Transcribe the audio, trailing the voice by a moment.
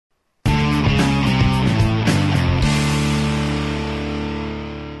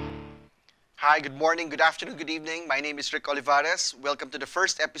Hi, good morning, good afternoon, good evening. My name is Rick Olivares. Welcome to the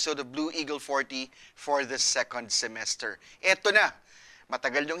first episode of Blue Eagle 40 for the second semester. Eto na!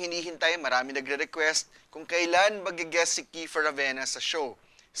 Matagal niyong hinihintay, marami nagre-request kung kailan mag-guest si Kiefer Ravena sa show.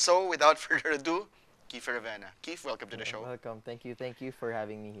 So, without further ado, Kiefer Ravena. Keith, welcome to the show. Welcome. Thank you for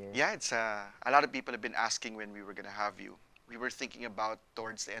having me here. Yeah, it's a lot of people have been asking when we were gonna have you. We were thinking about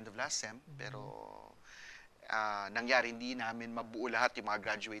towards the end of last sem, pero nangyari, hindi namin mabuo lahat yung mga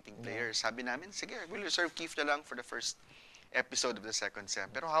graduating Yeah. players. Sabi namin, sige, we'll reserve Keith na lang for the first episode of the second sem.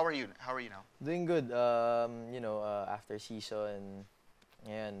 Pero how are you? How are you now? Doing good. After season,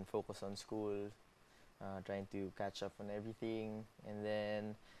 and focus on school, trying to catch up on everything. And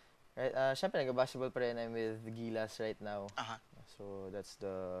then, right, syempre, nag-basketball pa rin. I'm with Gilas right now. Uh-huh. So, that's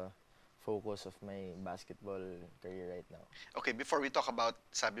the focus of my basketball career right now. Okay, before we talk about,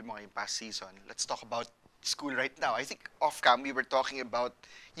 sabi mo yung past season, let's talk about school right now. I think off-cam, we were talking about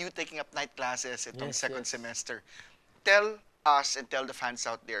you taking up night classes itong Yes, second yes. semester. Tell us and tell the fans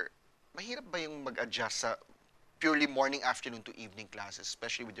out there, mahirap ba yung mag-adjust sa purely morning, afternoon to evening classes,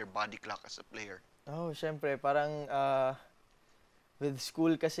 especially with your body clock as a player? Oh, syempre, parang with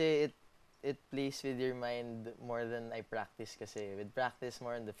school kasi it plays with your mind more than I practice kasi. With practice,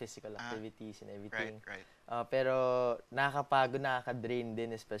 more on the physical activities and everything. Right. Pero nakakapagod, nakaka-drain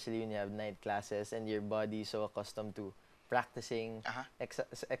din, especially when you have night classes and your body so accustomed to practicing. Uh-huh.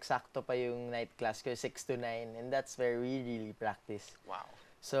 Eksakto pa yung night class ko, 6 to 9, and that's where we really practice. Wow.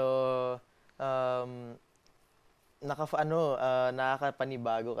 So,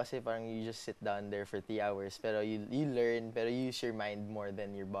 nakakapanibago kasi parang you just sit down there for 3 hours pero you learn pero you use your mind more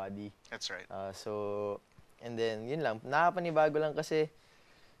than your body. That's right. And then yun lang, nakakapanibago lang kasi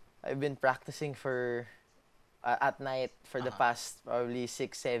I've been practicing for at night for the past probably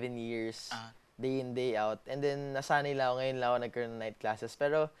 6-7 years, day in day out, and then nasanay lang ako, ngayon lang ako nagkaroon ng night classes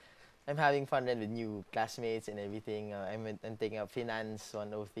pero I'm having fun then with new classmates and everything. I'm taking up finance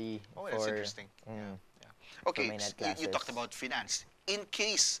 103 Oh, that's interesting. Mm. Okay, my night you talked classes. about finance. In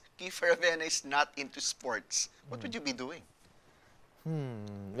case Kiefer Ravena is not into sports, what would you be doing?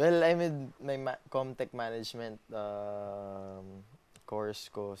 Well, I'm in my Comtech management course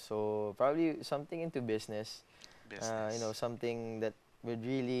ko. So, probably something into business. Business. Something that would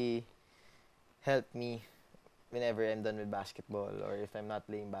really help me whenever I'm done with basketball or if I'm not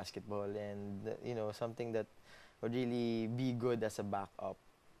playing basketball, and something that would really be good as a backup.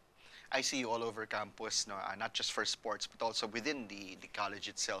 I see you all over campus, no, not just for sports, but also within the college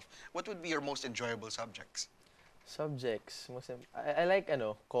itself. What would be your most enjoyable subjects? Subjects, I like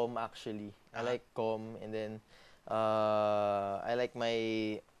com actually. I Uh-huh. like com, and then I like my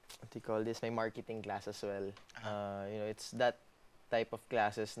what do you call this? My marketing class as well. It's that type of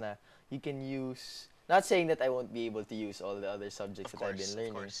classes na you can use. Not saying that I won't be able to use all the other subjects Of that I've course, been of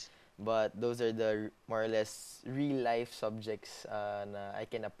learning, course. but those are the more or less real life subjects na I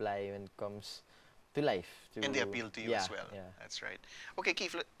can apply when it comes to life. And they appeal to you Yeah, as well. yeah. That's right. Okay,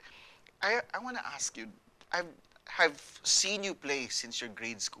 Keith, I want to ask you, I've seen you play since your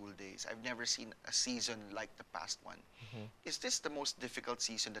grade school days. I've never seen a season like the past one. Is this the most difficult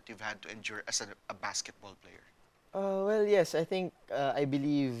season that you've had to endure as a basketball player? Well, yes, I think I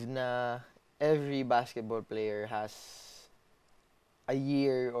believe na every basketball player has a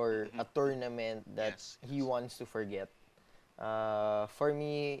year or a tournament that Yes, he yes. wants to forget. For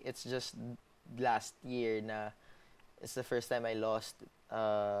me, it's just last year na it's the first time I lost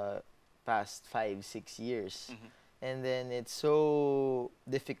past 5-6 years. And then it's so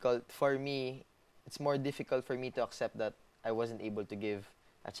difficult for me. It's more difficult for me to accept that I wasn't able to give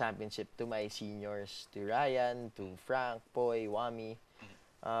a championship to my seniors, to Ryan, to Frank, Poy, Wami.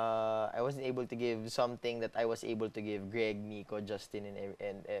 I wasn't able to give something that I was able to give Greg, Nico, Justin,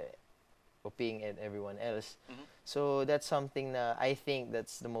 and Oping and everyone else. So that's something na I think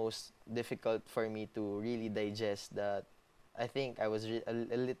that's the most difficult for me to really digest, that I think I was a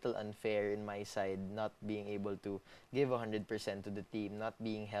little unfair in my side, not being able to give 100% to the team, not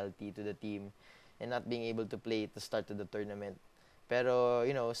being healthy to the team, and not being able to play at the start of the tournament. Pero,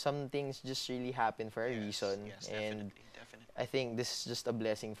 some things just really happen for a reason. Yes, And definitely. I think this is just a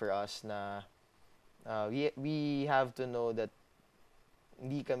blessing for us na we have to know that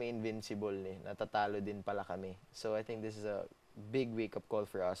hindi kami invincible natatalo din pala kami. So I think this is a big wake-up call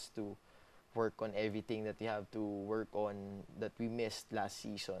for us to work on everything that we have to work on that we missed last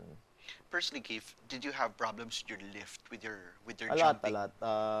season. Personally, Keith, did you have problems with your lift, with your A jumping? lot.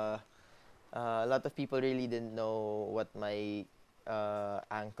 A lot of people really didn't know what my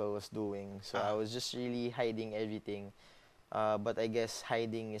ankle was doing. So I was just really hiding everything. But I guess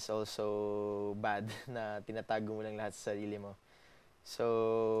hiding is also bad na tinatago mo lang lahat sa sarili mo.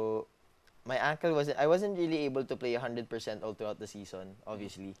 So my ankle wasn't. I wasn't really able to play 100% all throughout the season.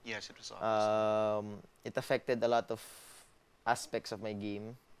 Obviously, Yes, it was obvious. it affected a lot of aspects of my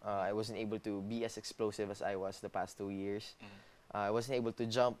game. I wasn't able to be as explosive as I was the past 2 years. I wasn't able to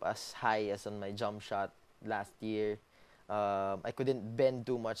jump as high as on my jump shot last year. I couldn't bend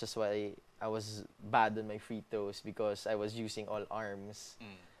too much, that's why I was bad on my free throws because I was using all arms.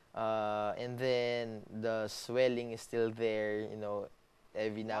 And then the swelling is still there,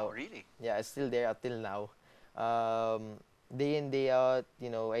 every Wow, now. really? Yeah, it's still there up till now. Day in, day out,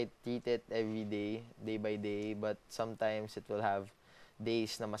 I treat it every day by day, but sometimes it will have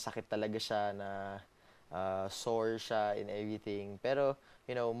days na masakit talaga siya, na sore siya and everything. Pero,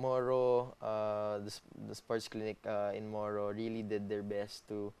 Moro, the sports clinic in Moro really did their best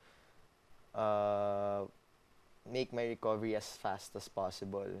to uh, make my recovery as fast as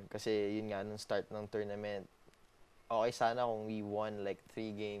possible. Kasi yun nga, nung start ng tournament, okay sana kung we won like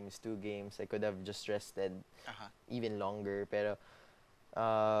 3 games, 2 games. I could have just rested even longer. Pero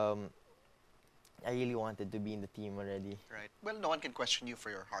I really wanted to be in the team already. Right. Well, no one can question you for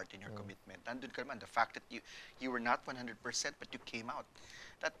your heart and your commitment. Nandun ka naman. The fact that you were not 100%, but you came out.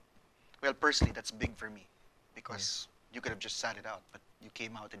 That, well, personally, that's big for me. Because you could have just sat it out, but you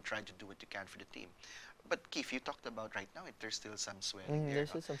came out and tried to do what you can for the team. But Keith, you talked about right now, there's still some swelling there. There's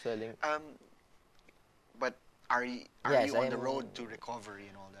still some swelling. But are you Yes, on the I'm- road to recovery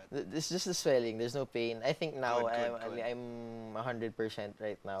and all that? It's just the swelling. There's no pain. I think now Good. I'm 100%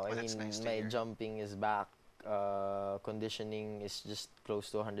 right now. I That's mean, nice to my hear. jumping is back. Conditioning is just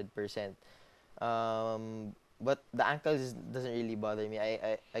close to 100%. But the ankle doesn't really bother me.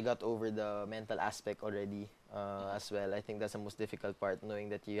 I got over the mental aspect already as well. I think that's the most difficult part, knowing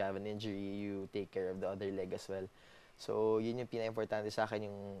that you have an injury, you take care of the other leg as well. So, yun yung pinaka-importante sa akin,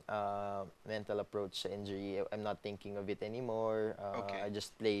 yung mental approach sa injury. I'm not thinking of it anymore. Okay. I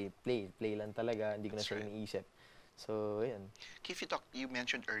just play lang talaga. Hindi ko na That's siya right. iniisip. So, yun. Keith, you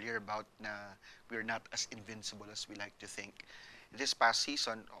mentioned earlier about na we're not as invincible as we like to think. This past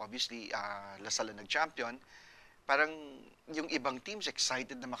season, obviously, Lasal ang nag-champion. Parang yung ibang teams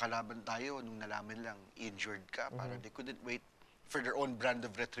excited na makalaban tayo nung nalaman lang injured ka. Parang they couldn't wait for their own brand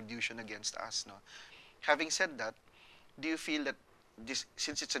of retribution against us. No? Having said that, do you feel that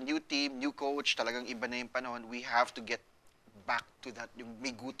since it's a new team, new coach, talagang iba na yung panahon, we have to get back to that? Yung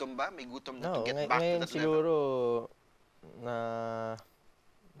may gutom ba? May gutom na to No, get back to ngayon that level? siguro na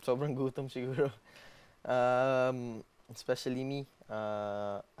sobrang gutom siguro. Especially me.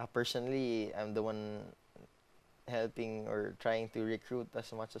 Personally, I'm the one helping or trying to recruit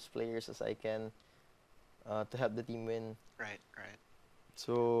as much as players as I can to help the team win. Right.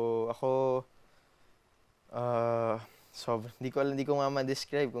 So, ako, hindi ko nga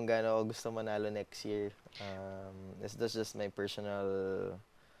ma-describe kung gaano ako gusto manalo next year. That's just my personal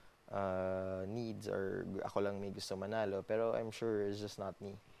needs, or ako lang may gusto manalo. Pero I'm sure it's just not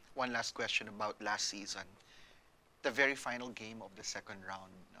me. One last question about last season. The very final game of the second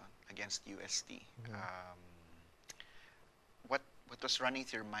round, no, against UST. What was running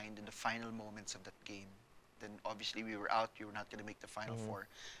through your mind in the final moments of that game? Then obviously we were out. You were not going to make the final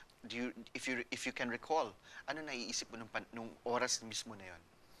four. If you can recall, ano naiisip mo nung oras mismo na yon?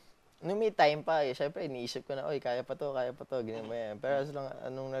 Nung may time pa syempre iniisip ko na, oy, kaya pa to, ganyan ba yan. Pero as lang,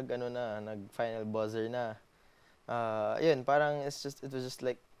 nag-final buzzer na, yun, parang it was just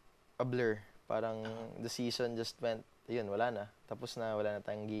like a blur. Parang the season just went, yun, wala na. Tapos na, wala na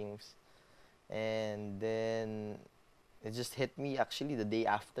tayong games. And then, it just hit me actually the day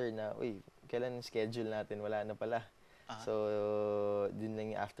after na, uy, kailan yung schedule natin? Wala na pala. So, din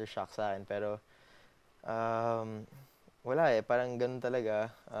lang yung aftershock sa akin. Pero, wala parang ganun talaga.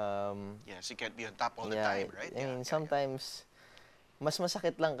 Yes, you can't be on top all the Yeah, time, right? I mean, sometimes, mas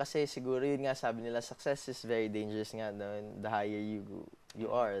masakit lang kasi siguro yun nga sabi nila, success is very dangerous nga. No? The higher you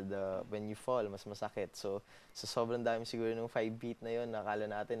are, when you fall, mas masakit. So sobrang dami siguro nung 5 feet na yun, nakala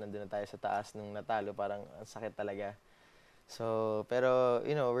natin nandun na tayo sa taas nung natalo, parang ang sakit talaga. So, pero,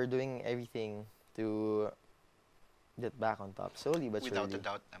 we're doing everything to get back on top, slowly but surely. Without a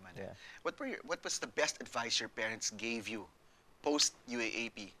doubt naman. Yeah. What was the best advice your parents gave you post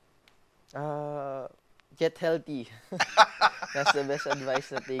UAAP? Get healthy. That's the best advice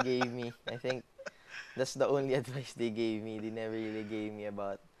that they gave me. I think that's the only advice they gave me. They never really gave me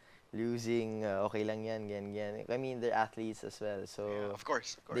about losing. Okay lang yan, ganyan. I mean, they're athletes as well, so Yeah, of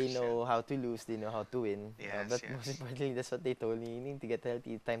course. they know how to lose, they know how to win. Yes, But yes. most importantly, that's what they told me. You need to get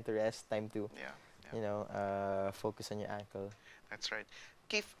healthy, time to rest, time to, focus on your ankle. That's right.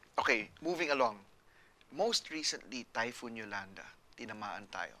 Keith, okay, moving along. Most recently, Typhoon Yolanda, tinamaan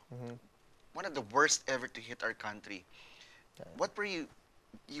tayo. One of the worst ever to hit our country. What were you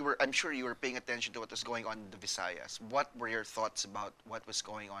I'm sure you were paying attention to what was going on in the Visayas. What were your thoughts about what was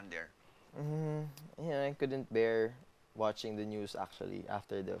going on there? Mm, yeah, I couldn't bear watching the news actually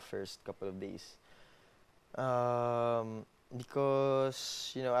after the first couple of days.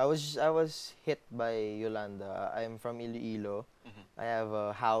 Because I was hit by Yolanda. I'm from Iloilo. Mhm. I have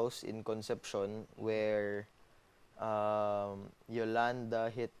a house in Concepcion where Yolanda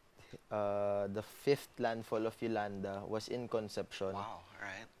hit the fifth landfall of Yolanda was in Concepcion. Wow,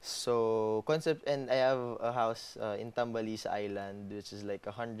 right. So concept and I have a house in Tambalisa Island, which is like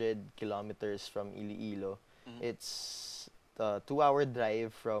 100 kilometers from Iloilo. Mhm. It's a 2-hour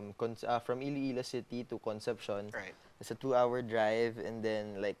drive from Iloilo City to Concepcion. Right. It's a 2-hour drive and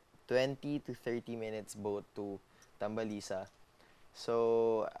then like 20 to 30 minutes boat to Tambalisa.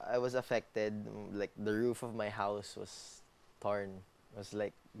 So I was affected. Like the roof of my house was torn, was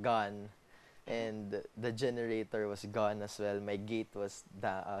like gone, Mhm. and the generator was gone as well. My gate was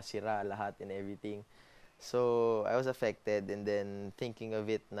sira lahat and everything. So I was affected, and then thinking of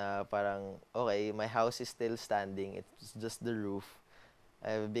it na parang okay, my house is still standing. It's just the roof.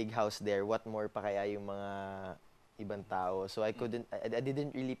 I have a big house there. What more pa kaya yung mga ibang tao? So I Mhm. couldn't, I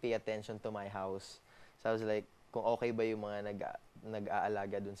didn't really pay attention to my house. So I was like, kung okay ba yung mga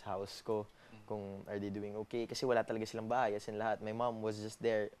nag-aalaga dun sa house ko? Mhm. Kung are they doing okay? Kasi wala talaga silang bahay as in lahat. My mom was just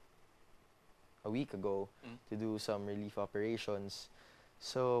there a week ago Mhm. to do some relief operations.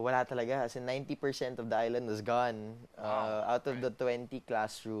 So wala talaga. As in 90% of the island was gone. Wow, Out of right. the 20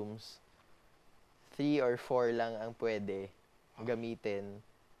 classrooms, 3 or 4 lang ang pwede Wow. gamitin.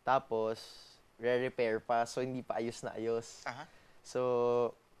 Tapos, re-repair pa. So, hindi pa ayos na ayos. Uh-huh. So,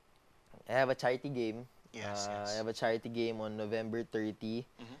 I have a charity game. Yes, I yes. have a charity game on November 30.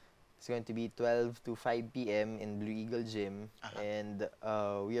 Mhm. It's going to be 12 to 5 p.m. in Blue Eagle Gym. Uh-huh. And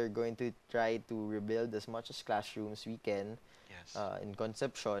we are going to try to rebuild as much as classrooms we can Yes. in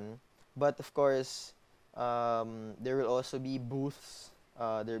Concepcion. But of course, there will also be booths.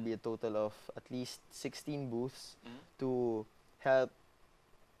 There will be a total of at least 16 booths Mhm. to help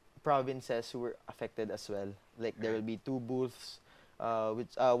provinces who were affected as well. Like there Right. will be 2 booths,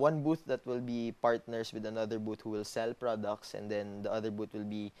 which one booth that will be partners with another booth who will sell products, and then the other booth will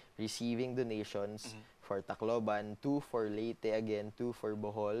be receiving donations Mhm. for Tacloban, 2 for Leyte again, 2 for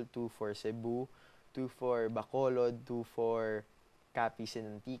Bohol, 2 for Cebu, 2 for Bacolod, 2 for Capiz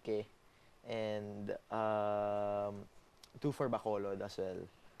and Antique, and 2 for Bacolod as well.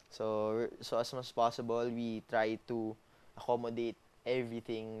 So as much as possible, we try to accommodate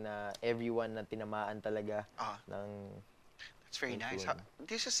everything na everyone na tinamaan talaga Uh, ng that's very nice. typhoon.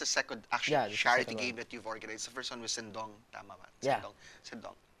 This is the second, actually, Yeah, this is the charity second one. game that you've organized. The first one was Sendong. Tama ba? Yeah. Sendong.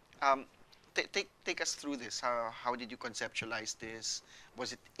 Sendong. Um, take us through this. How did you conceptualize this?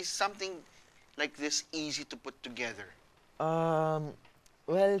 Is something like this easy to put together? Um,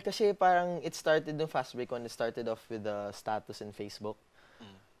 well, kasi parang it started no fast break when it started off with the status in Facebook.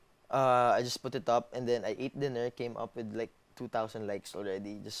 Mm. I just put it up and then I ate dinner, came up with like 2,000 likes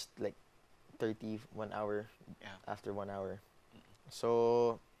already, just like 31 hour Yeah. after 1 hour.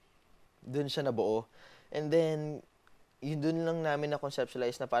 So, dun siya nabuo. And then, yun dun lang namin na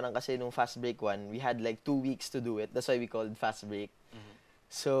conceptualize na parang kasi nung fast break one, we had like 2 weeks to do it. That's why we called fast break. Mhm.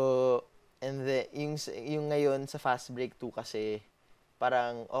 So, and the, yung ngayon sa fast break 2 kasi,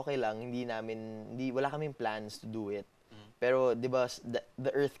 parang okay lang, wala kaming plans to do it. Mhm. Pero, di ba, the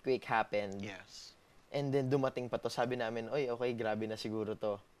earthquake happened. Yes. And then, dumating pa to. Sabi namin, oy, okay, grabe na siguro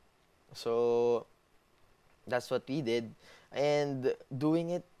to. So, that's what we did. And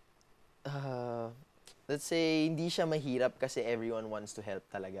doing it, uh, let's say, hindi siya mahirap kasi everyone wants to help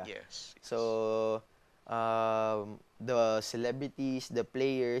talaga. Yes. So, the celebrities, the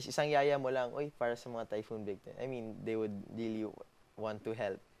players, isang yaya mo lang, oy, para sa mga typhoon victims. I mean, they would really want to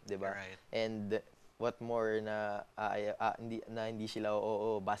help, di ba? Right. And what more na hindi sila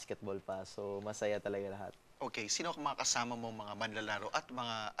basketball pa. So, masaya talaga lahat. Okay, sino ang mga kasama mo mga manlalaro at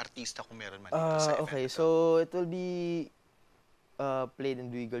mga artista kung meron man dito sa event Okay, na to? so it will be played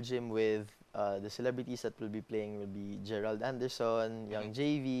in Duigo Gym with the celebrities that will be playing will be Gerald Anderson, Young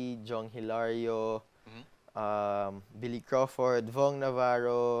JV, Jong Hilario, Mhm. Billy Crawford, Vong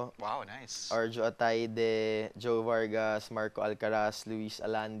Navarro, Wow, nice. Arjo Ataide, Joe Vargas, Marco Alcaraz, Luis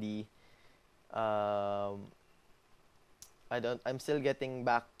Alandi. Um, I'm still getting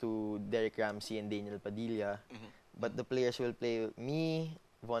back to Derek Ramsey and Daniel Padilla. Mhm. But the players will play me,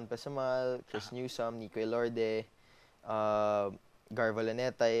 Von Pesamal, Chris Newsom, Nico Elorde, uh, Garva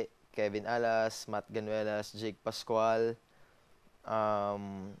Laneta, Kevin Alas, Matt Ganuelas, Jake Pascual,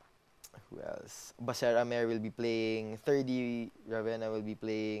 who else? Baser Amer will be playing, 30 Ravena will be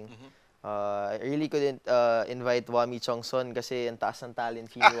playing, Mhm. I really couldn't invite Wami Chongson kasi ang taas ng talent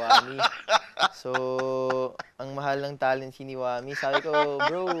fee ni Wami. So, ang mahal ng talent fee ni Wami. Sabi ko,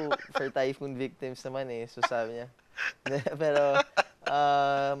 bro, for typhoon victims naman eh. So, sabi niya. Pero,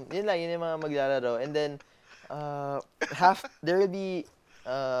 yun lang, yun yung mga maglalaro. And then, there will be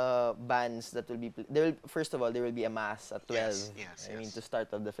bands that will be, first of all, there will be a mass at 12. Yes, I mean, yes. to start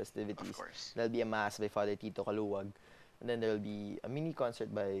off the Of festivities. course. There'll be a mass by Father Tito Kaluwag. And then there will be a mini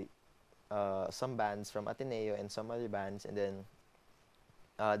concert by some bands from Ateneo and some other bands. And then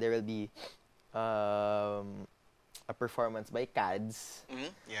there will be a performance by CADS.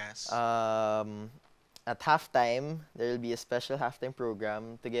 Yes. At halftime, there will be a special halftime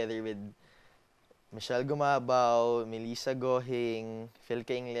program together with Michelle Gumabaw, Melissa Gohing, Phil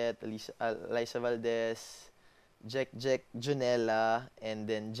Kinglet, Liza Valdez, Jack Junella, and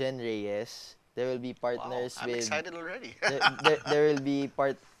then Jen Reyes. There will be partners I'm excited already. there will be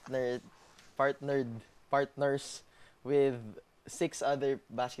partners with 6 other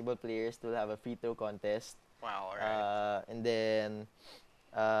basketball players to have a free throw contest. Wow, alright. And then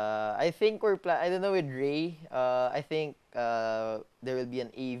I think I don't know with Ray. I think there will be an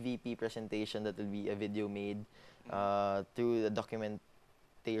AVP presentation that will be a video made through the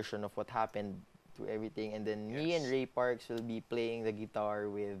documentation of what happened to everything. And then me and Yes. Ray Parks will be playing the guitar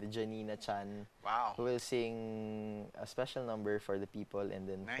with Janina Chan, Wow. who will sing a special number for the people and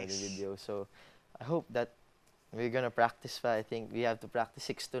then for the Nice. video. So I hope that we're gonna practice pa. I think we have to practice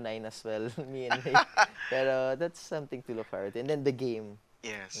 6 to 9 as well, me and Ray. Pero that's something to look forward to. And then the game.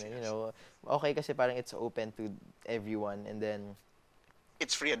 Yes, You yes. know, okay kasi parang it's open to everyone. And then,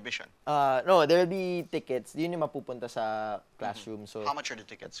 It's free admission. no, there will be tickets. Yun yung mapupunta sa classroom. So, How much are the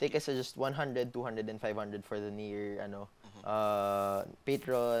tickets? tickets are just 100, 200, and 500 for the near,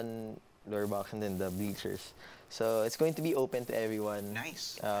 patron, lower box, and then the bleachers. So, it's going to be open to everyone.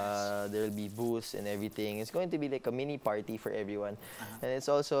 Nice. There will be booths and everything. It's going to be like a mini party for everyone. And it's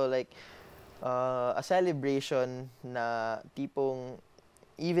also like a celebration na tipong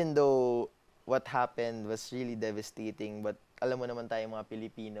even though what happened was really devastating, but alam mo naman tayong mga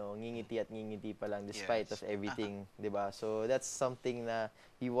Pilipino, ngingiti at ngingiti pa lang despite Yes. of everything, 'di ba? So that's something na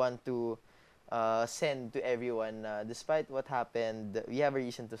we want to send to everyone. Despite what happened, we have a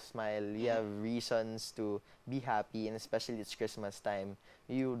reason to smile. We have reasons to be happy, and especially it's Christmas time.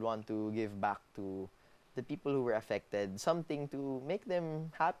 We would want to give back to the people who were affected, something to make them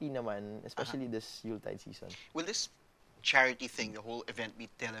happy naman, especially this Yuletide season. Will this charity thing, the whole event, be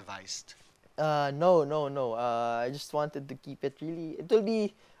televised? No. I just wanted to keep it really. It will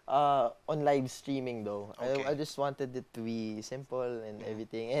be on live streaming though. Okay. I just wanted it to be simple and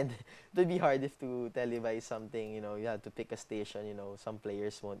everything, and it would be hard if to televise something. You know, you have to pick a station. You know, some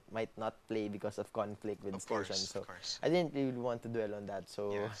players might not play because of conflict with Of stations. course, of So course. I didn't really want to dwell on that.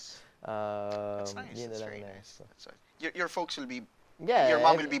 So Yes. That's nice. yun na That's lang very na. nice. So, That's your folks will be, yeah, your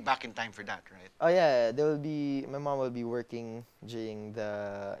mom will be back in time for that, right? Oh yeah, there will be. My mom will be working during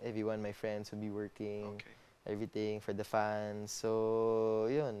everyone, my friends will be working. Okay. Everything for the fans. So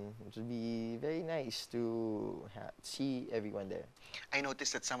yun, it will be very nice to see everyone there. I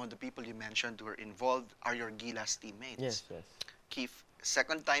noticed that some of the people you mentioned who are involved are your Gilas teammates. Yes. Keith,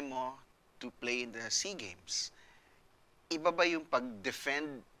 second time mo to play in the SEA Games. Iba ba yung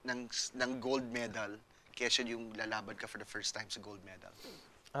pag-defend ng gold medal kaysa yung lalaban ka for the first time sa gold medal?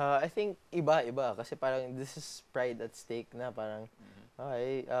 I think iba kasi parang this is pride at stake na parang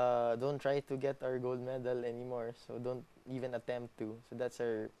okay, don't try to get our gold medal anymore. So don't even attempt to. So that's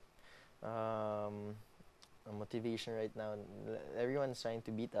our motivation right now. Everyone's trying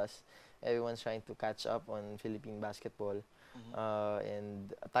to beat us. Everyone's trying to catch up on Philippine basketball.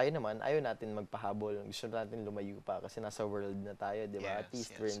 And tayo naman, ayaw natin magpahabol. Gusto natin lumayo pa kasi nasa world na tayo, di ba? At Yes,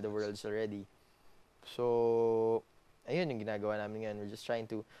 least we're in the yes. worlds already. So, ayun yung ginagawa namin ngayon.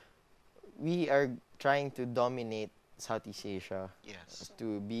 We are trying to dominate Southeast Asia. Yes.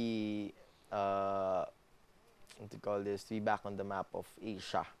 To be, what to call this, to be back on the map of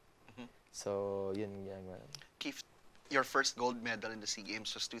Asia. So, yun yung ginagawa namin. Keith, your first gold medal in the SEA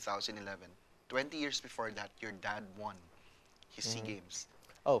Games was 2011. 20 years before that, your dad won his SEA Games.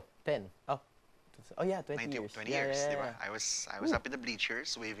 Oh, 10. Oh yeah, 20 years. 20 Yeah, years, yeah, di ba? yeah. I was up in the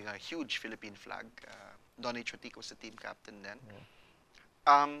bleachers waving a huge Philippine flag. Donnie Chotic was the team captain then.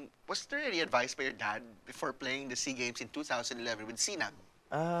 Was there any advice by your dad before playing the SEA Games in 2011 with Sinag?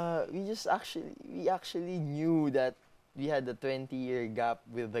 We actually knew that we had a 20-year gap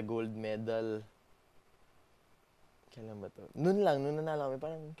with the gold medal. Kailan ba to? Noon nanalo kami.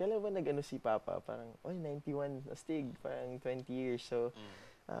 Parang, kailan ba nag-ano si Papa? Parang, 91, astig. Parang 20 years. So,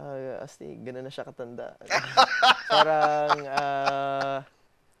 astig. Ganun na siya katanda. Parang,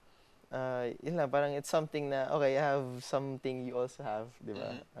 yun lang, parang it's something na, okay, I have something you also have, di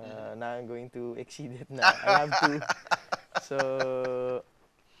ba? Mhm. Now I'm going to exceed it na. I have to. So,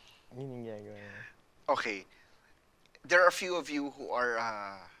 yun yung ginagawa niya. Okay, there are a few of you who are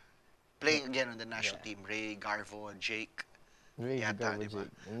Yeah. playing again on the national Yeah. team. Ray, Garvo, Jake, Ray yata, di ba?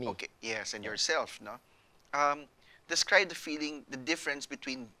 Garbage and me. Okay, yes, and Yeah. yourself, no? Um, describe the feeling, the difference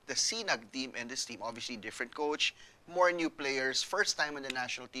between the CNAG team and this team. Obviously, different coach, more new players, first time on the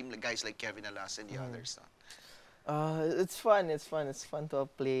national team, like guys like Kevin Alas and the Mhm. others. No? It's fun. It's fun. It's fun to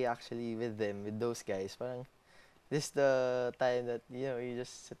play actually with them, with those guys. Parang this the time that you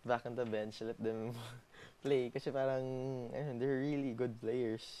just sit back on the bench, let them play. Kasi parang ayun, they're really good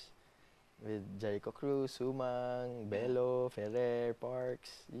players. With Jericho Cruz, Sumang, Mhm. Bello, Ferrer,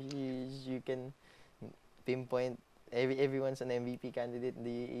 Parks, you can pinpoint everyone's an MVP candidate in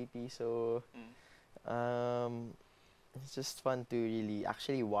the AP. So Mhm. um, it's just fun to really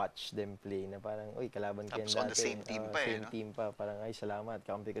actually watch them play na parang, uy, kalaban ko yan Tapos on the dati. same team pa eh, Same no? team pa. Parang, ay, salamat.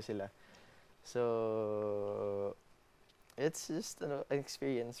 Kampi ko sila. So, it's just an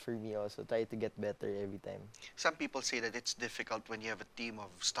experience for me also. Try to get better every time. Some people say that it's difficult when you have a team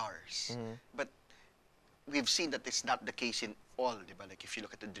of stars. Mm-hmm. But we've seen that it's not the case in all, di ba? Like if you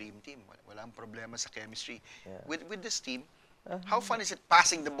look at the dream team, walang problema sa chemistry. Yeah. With this team, Uh, how fun is it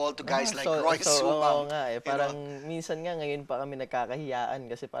passing the ball to guys like Roy oo Sumang, nga eh. you know? Parang minsan nga ngayon pa kami nagkakahiyaan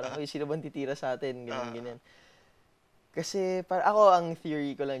kasi parang, Uh, uy, sino bang titira sa atin? Ganyan, uh, ganyan. Kasi ako ang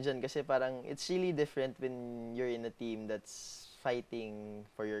theory ko lang dyan kasi parang it's really different when you're in a team that's fighting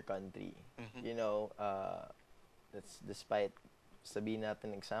for your country. mhm. You know, that's despite sabihin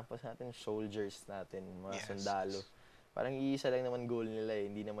natin examples natin, soldiers natin, mga Yes, sundalo. yes. Parang iisa lang naman goal nila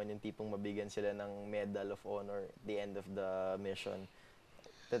eh. Hindi naman yung tipong mabigyan sila ng Medal of Honor at the end of the mission.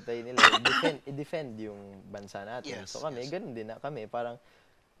 Tatay nila, i-defend yung bansa natin. So Yes, kami, yes. ganun din na kami. Parang,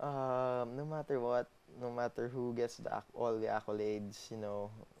 no matter what, no matter who gets all the accolades, no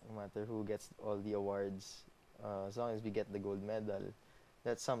matter who gets all the awards, as long as we get the gold medal,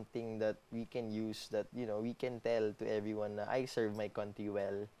 that's something that we can use, that, we can tell to everyone na I serve my country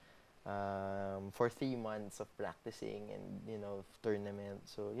well for 3 months of practicing and, tournament.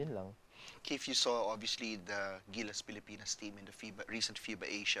 So, yun lang. Keith, you saw obviously the Gilas Pilipinas team in the recent FIBA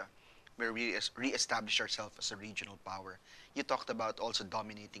Asia, where we re-established ourselves as a regional power. You talked about also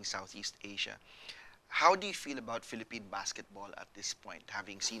dominating Southeast Asia. How do you feel about Philippine basketball at this point,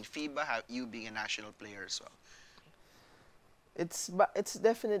 having seen FIBA, you being a national player as well? It's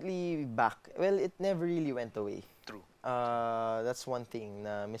definitely back. Well, it never really went away. True. That's one thing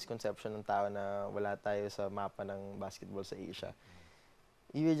na misconception ng tao na wala tayo sa mapa ng basketball sa Asia.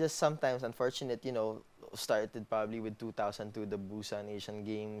 You were just sometimes unfortunate, started probably with 2002, the Busan Asian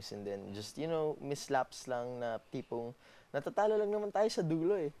Games, and then just, mislaps lang na tipong natatalo lang naman tayo sa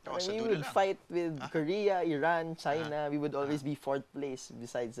dulo eh. Oh, Parang sa we dulo would lang. fight with Uh-huh. Korea, Iran, China. We would always be fourth place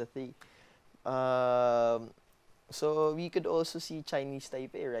besides the three. So we could also see Chinese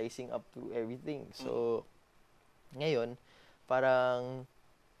Taipei rising up to everything. So ngayon, parang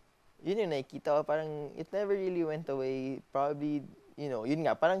yun yung nakikita ko, parang it never really went away. Probably, yun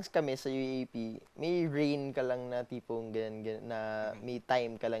nga, parang kami sa UAP, may rain ka lang na tipong ganyan, na may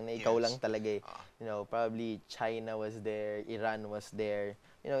time ka lang na ikaw Yes. lang talaga eh. Probably China was there, Iran was there.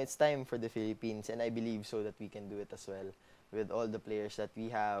 It's time for the Philippines, and I believe so that we can do it as well. With all the players that we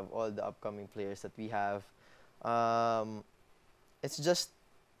have, all the upcoming players that we have. It's just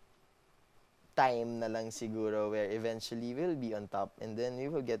time na lang siguro where eventually we'll be on top, and then we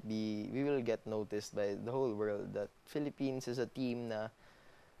will get noticed by the whole world that Philippines is a team na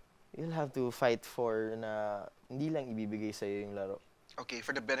you'll have to fight for, na hindi lang ibibigay sa yung laro. Okay,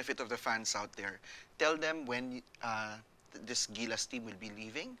 for the benefit of the fans out there, tell them when this Gilas team will be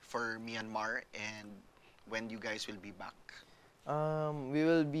leaving for Myanmar and when you guys will be back. We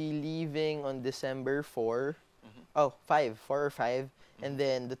will be leaving on December 4. Mhm. 4 or 5. And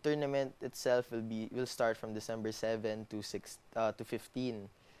then the tournament itself will start from December 7 to 15.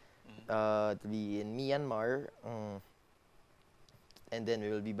 To be in Myanmar. And then we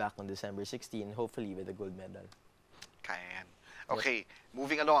will be back on December 16, hopefully with a gold medal. Kaya yan. Okay,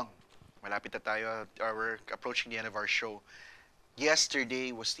 moving along. Malapit na tayo. We're approaching the end of our show.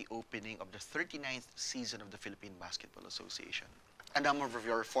 Yesterday was the opening of the 39th season of the Philippine Basketball Association. A number of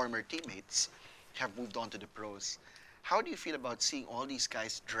your former teammates have moved on to the pros. How do you feel about seeing all these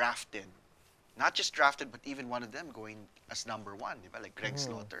guys drafted? Not just drafted, but even one of them going as number one, diba? Like Greg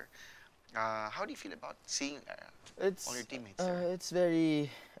Slaughter. How do you feel about seeing all your teammates there? It's very,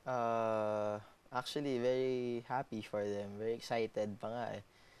 actually very happy for them. Very excited pa nga eh.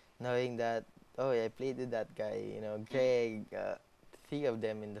 Knowing that, I played with that guy, Greg, three of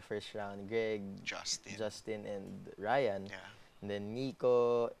them in the first round. Greg, Justin. Justin, and Ryan. Yeah. And then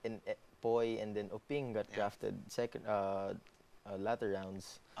Nico and Poy and then Oping got Yeah. drafted latter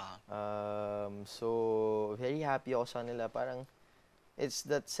rounds. Uh-huh. So very happy ako sa nila. Parang it's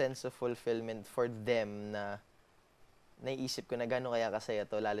that sense of fulfillment for them na naiisip ko na gano'n kaya kasaya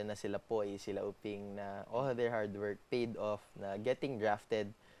to, lalo na sila Poy, sila Uping, na all their hard work paid off, na getting drafted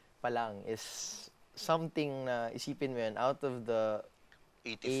pa lang is something na isipin mo yun, out of the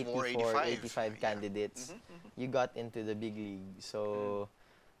 84, 85 Yeah. candidates, you got into the big league. So,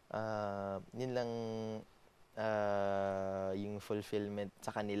 yun lang yung fulfillment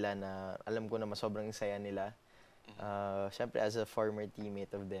sa kanila na alam ko na sobrang saya nila. Syempre, as a former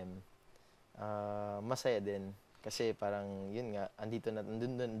teammate of them, masaya din. Kasi parang, yun nga,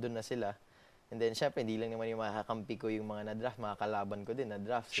 andun na sila. And then, syempre, hindi lang naman yung makakampi ko yung mga na-draft, mga kalaban ko din,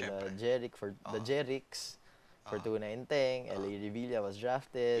 na-draft. Sila Syempre. Jeric, for the Jerics, Fortuna Inteng, L.A. Revilla was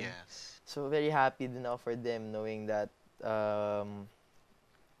drafted. Yes. So, very happy din ako for them knowing that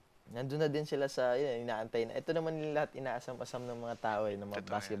nandun na din sila sa, yun, inaantay na. Ito naman yung lahat inaasam-asam ng mga tao, ng mga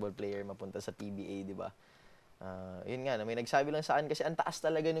Totoo basketball player mapunta sa PBA, di ba? Yun nga, may nagsabi lang sa akin kasi ang taas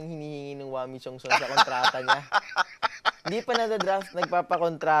talaga nung hinihingi ng Wami Chongson sa kontrata niya. Hindi pa na-draft,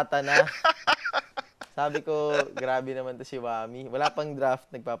 nagpapakontrata na. Sabi ko, grabe naman to si Wami. Wala pang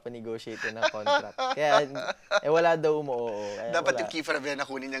draft, nagpapanegotiate ng contract. Kaya, wala daw umuoo. Dapat wala. yung Kiefer Ravena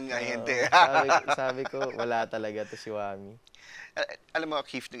kunin niyang ahente. Sabi ko, wala talaga to si Wami. Alam mo,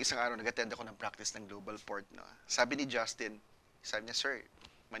 Keith, nung isang araw, nag-attend ako ng practice ng Global Port. No? Sabi ni Justin, sabi niya, sir,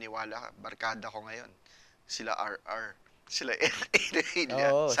 maniwala ka, barkada ko ngayon. Sila RR, sila Elia.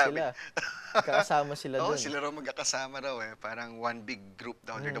 Oo, sabi, sila. Kasama sila Oo, dun. sila raw magkakasama raw eh. Parang one big group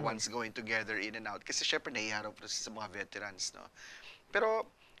daw. They're the ones going together in and out. Kasi syempre nahiharap sa mga veterans, no? Pero,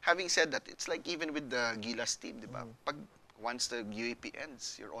 having said that, it's like even with the Gilas team, di ba? Pag once the UAP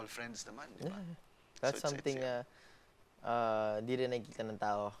ends, you're all friends naman, di ba? Yeah. That's So, something na di rin nakikita ng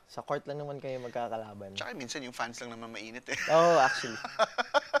tao. Sa court lang naman kayo magkakalaban. Tsaka minsan yung fans lang naman mainit eh. Oh, actually.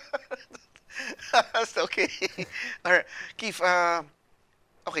 Okay. Alright. Keith,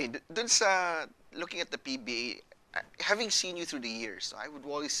 okay, dun sa, looking at the PBA, having seen you through the years, I would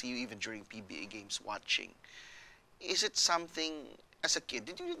always see you even during PBA games watching. Is it something, as a kid,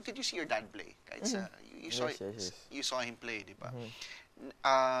 did you see your dad play? Kahit sa, Yes. you saw him play, di ba?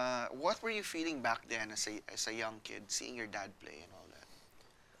 What were you feeling back then as a young kid, seeing your dad play and all that?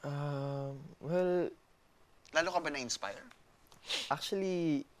 Well, Lalo ka ba na-inspire?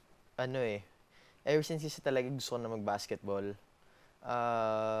 actually, ever since kasi talaga gusto ko na mag-basketball.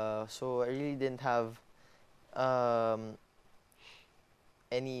 So, I really didn't have I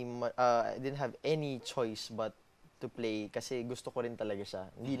didn't have any choice but to play kasi gusto ko rin talaga siya.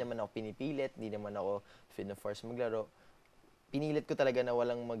 Hindi naman ako pinipilit, hindi naman ako fina-force maglaro. Pinilit ko talaga na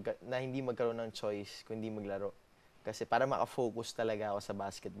na hindi magkaroon ng choice kundi maglaro. Kasi para maka-focus talaga ako sa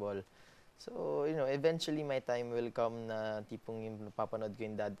basketball. So, eventually my time will come na tipong yung napapanood ko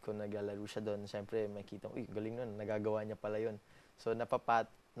yung dad ko naglalaro siya doon. Siyempre, makikita ko, uy, galing nun, nagagawa niya pala yun. So,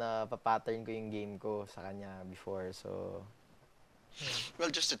 napapattern ko yung game ko sa kanya before. So, Well,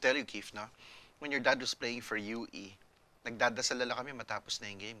 just to tell you, Keith, no? When your dad was playing for UE, nagdadasal lala kami matapos na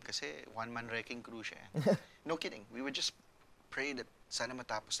yung game kasi one-man wrecking crew siya. No kidding. We would just pray that sana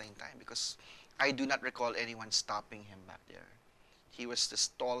matapos na yung time because I do not recall anyone stopping him back there. He was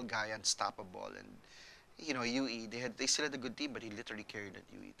this tall guy, unstoppable, and UE, they still had a good team, but he literally carried that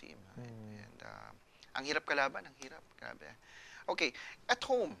UE team. And ang hirap kalaban, ang hirap, grabe. Okay, at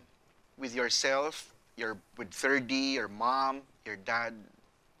home, with yourself, with 30, your mom, your dad,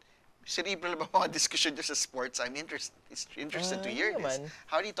 cerebral ba mga discussion nyo sa sports? I'm interested to hear this. naman.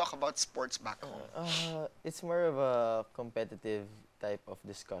 How do you talk about sports back home? It's more of a competitive type of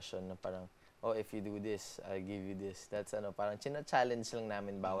discussion na parang, oh, if you do this, I'll give you this. That's parang china-challenge lang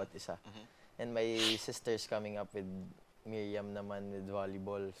namin bawat isa. And my sister's coming up with Miriam naman with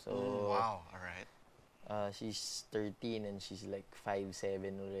volleyball. So, Wow, alright. she's 13 and she's like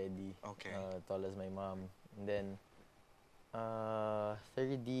 5'7" already. Okay. Tall as my mom. And then,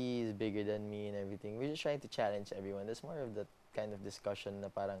 30 is bigger than me and everything. We're just trying to challenge everyone. There's more of that kind of discussion na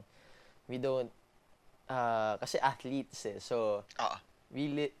parang, we don't, kasi athletes eh. So, we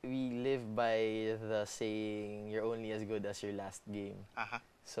live by the saying, you're only as good as your last game.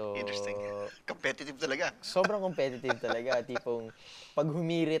 So, Interesting. Competitive talaga. sobrang competitive talaga. Tipong, pag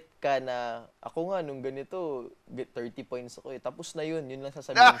humirit ka na, ako nga, nung ganito, 30 points ako eh. Tapos na yun lang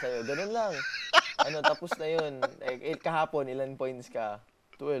sasabihin sa'yo. Ganun lang. Tapos na yun. Kahapon, ilan points ka?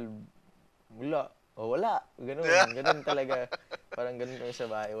 12. Wala. O wala, ganun talaga. Parang ganun kami sa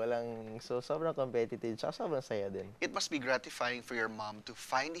bahay. So sobrang competitive, tsaka sobrang saya din. It must be gratifying for your mom to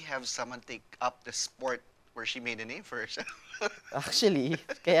finally have someone take up the sport where she made a name for herself. Actually,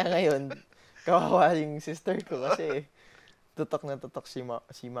 kaya ngayon, kawawa yung sister ko kasi tutok na tutok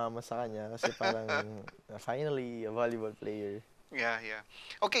si mama sa kanya kasi parang finally a volleyball player. Yeah, yeah.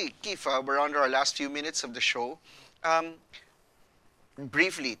 Okay, Keith, we're on our last few minutes of the show. Um,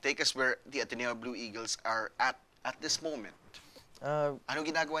 Briefly, take us where the Ateneo Blue Eagles are at this moment. Uh, Anong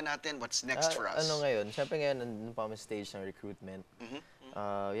ginagawa natin? What's next for us? Ano ngayon? Siyempre ngayon, nandun pa kami sa stage ng recruitment. Mhm.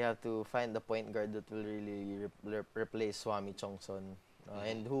 We have to find the point guard that will really replace Swami Chongson.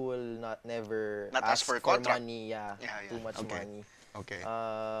 And who will never Not ask ask for a for contract. money, too much Okay. money. Okay.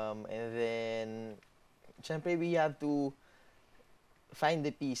 And then, syempre we have to find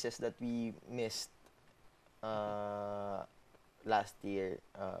the pieces that we missed last year.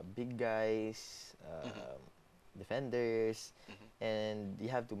 Big guys, defenders, and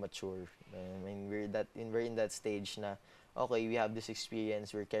you have to mature. I mean, we're in that stage na okay, we have this experience.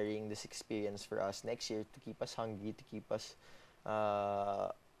 We're carrying this experience for us next year to keep us hungry, to keep us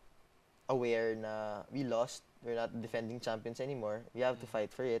aware na we lost. We're not defending champions anymore. We have to fight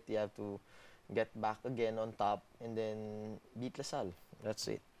for it. We have to get back again on top and then beat Lasal. That's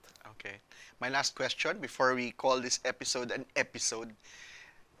it. Okay. My last question before we call this episode an episode.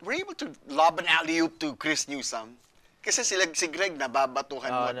 Were you able to lob an alley-oop to Chris Newsome? Kasi si Greg nababatuhan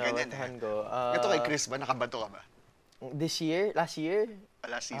mo at ganyan eh. Nabatuhan ko. Ito kay Chris ba? Nakabato ka ba? Last year? Last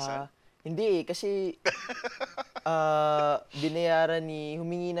season? Hindi kasi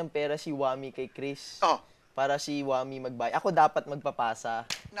humingi ng pera si Wami kay Chris. Oh. Para si Wami magbayad. Ako dapat magpapasa.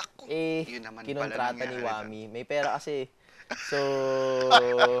 Naku, yun naman pala kinontrata ni nangyari Wami. May pera kasi. So,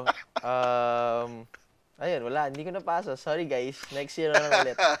 ayun, wala. Hindi ko napasa. Sorry guys. Next year na lang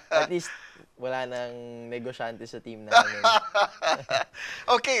ulit. At least, wala nang negosyante sa team namin.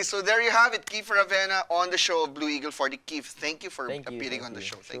 Okay, so there you have it. Kiefer Ravena on the show of Blue Eagle 40. Keith, thank you for appearing on the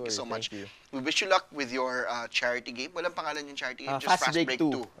show. Thank you so much. Thank you. We wish you luck with your charity game. Walang pangalan yung charity game, just Fast Break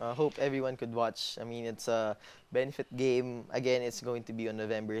 2. Hope everyone could watch. I mean, it's a benefit game. Again, it's going to be on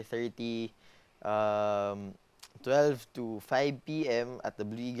November 30, 12 to 5 p.m. at the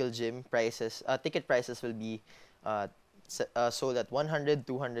Blue Eagle Gym. Ticket prices will be sold at 100,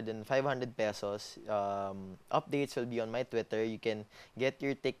 200, and 500 pesos. Updates will be on my Twitter. You can get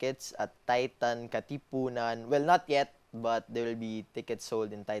your tickets at Titan Katipunan. Well, not yet, but there will be tickets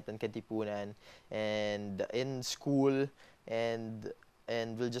sold in Titan Katipunan and in school, and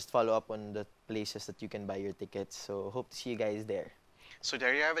we'll just follow up on the places that you can buy your tickets. So hope to see you guys there. So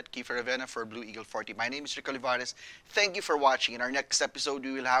there you have it, Kiefer Ravena for Blue Eagle 40. My name is Rick Olivares. Thank you for watching. In our next episode,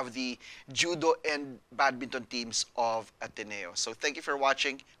 we will have the judo and badminton teams of Ateneo. So thank you for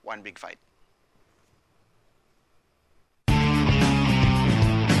watching. One big fight.